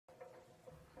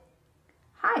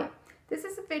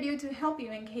video to help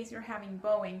you in case you're having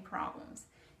bowing problems.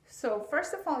 So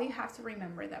first of all, you have to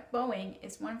remember that bowing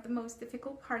is one of the most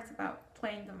difficult parts about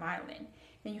playing the violin,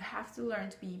 and you have to learn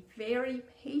to be very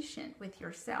patient with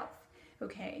yourself,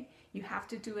 okay? You have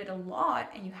to do it a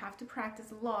lot, and you have to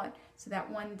practice a lot so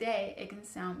that one day it can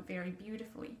sound very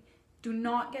beautifully. Do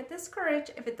not get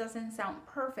discouraged if it doesn't sound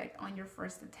perfect on your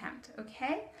first attempt,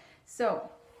 okay?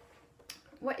 So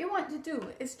what you want to do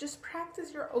is just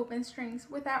practice your open strings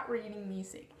without reading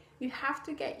music. You have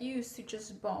to get used to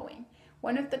just bowing.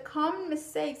 One of the common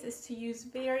mistakes is to use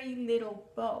very little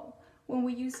bow. When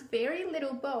we use very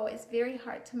little bow, it's very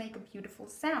hard to make a beautiful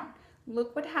sound.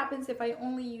 Look what happens if I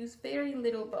only use very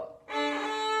little bow.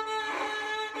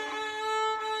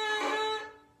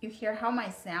 You hear how my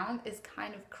sound is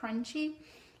kind of crunchy?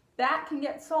 That can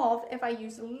get solved if I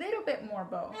use a little bit more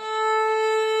bow.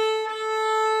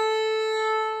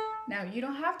 Now, you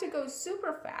don't have to go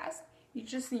super fast. You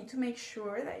just need to make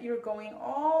sure that you're going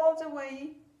all the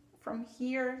way from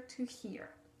here to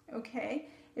here, okay?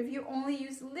 If you only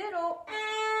use little,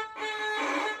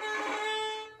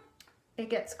 it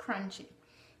gets crunchy.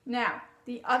 Now,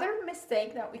 the other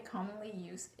mistake that we commonly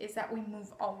use is that we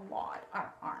move a lot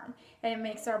our arm, and it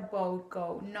makes our bow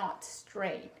go not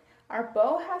straight. Our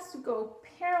bow has to go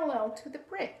parallel to the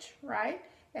bridge, right?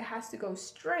 It has to go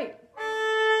straight.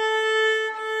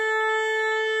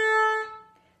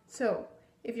 So,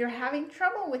 if you're having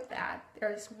trouble with that,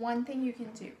 there's one thing you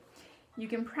can do. You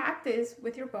can practice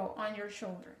with your bow on your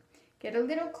shoulder. Get a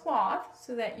little cloth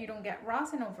so that you don't get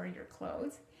rosin over your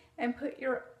clothes, and put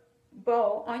your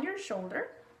bow on your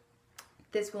shoulder.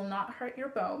 This will not hurt your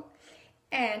bow.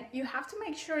 And you have to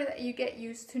make sure that you get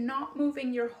used to not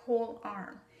moving your whole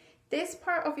arm. This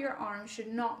part of your arm should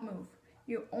not move.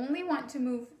 You only want to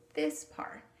move this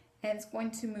part, and it's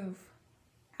going to move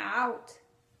out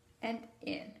and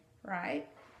in, right?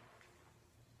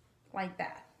 Like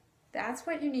that. That's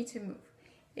what you need to move.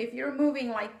 If you're moving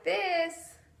like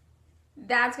this,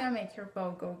 that's gonna make your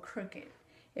bow go crooked.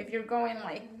 If you're going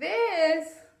like this,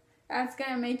 that's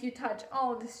gonna make you touch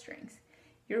all the strings.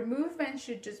 Your movement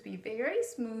should just be very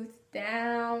smooth,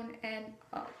 down and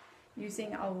up,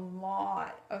 using a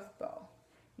lot of bow.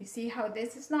 You see how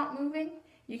this is not moving?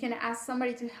 You can ask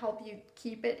somebody to help you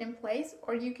keep it in place,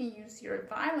 or you can use your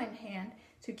violin hand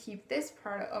to keep this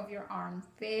part of your arm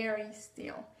very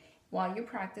still while you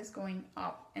practice going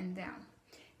up and down.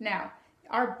 Now,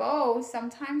 our bow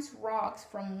sometimes rocks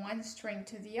from one string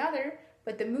to the other,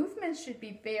 but the movement should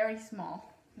be very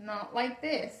small. Not like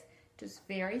this, just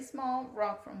very small,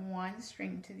 rock from one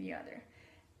string to the other.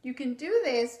 You can do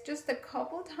this just a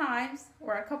couple times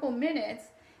or a couple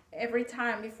minutes every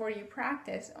time before you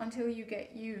practice until you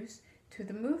get used to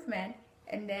the movement,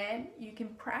 and then you can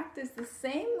practice the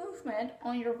same movement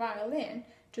on your violin,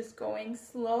 just going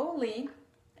slowly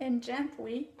and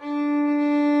gently down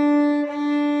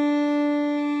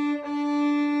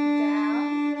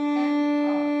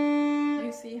and up.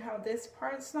 You see how this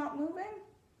part is not moving?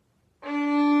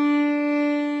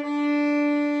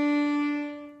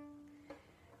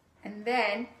 And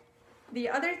then the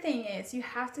other thing is, you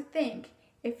have to think,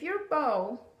 if your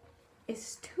bow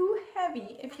is too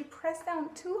heavy, if you press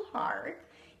down too hard,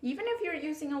 even if you're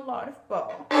using a lot of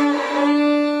bow,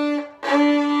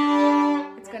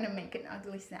 it's gonna make an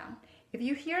ugly sound. If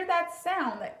you hear that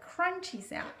sound, that crunchy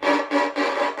sound,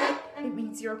 it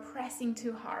means you're pressing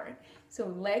too hard. So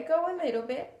let go a little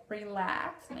bit,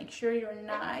 relax, make sure you're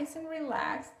nice and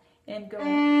relaxed, and go up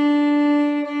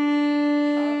and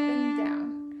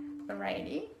down.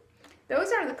 Alrighty?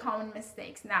 Those are the common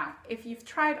mistakes. Now, if you've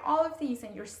tried all of these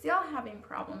and you're still having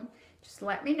problems, just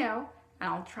let me know and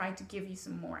I'll try to give you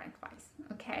some more advice.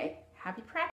 Okay? Happy practice.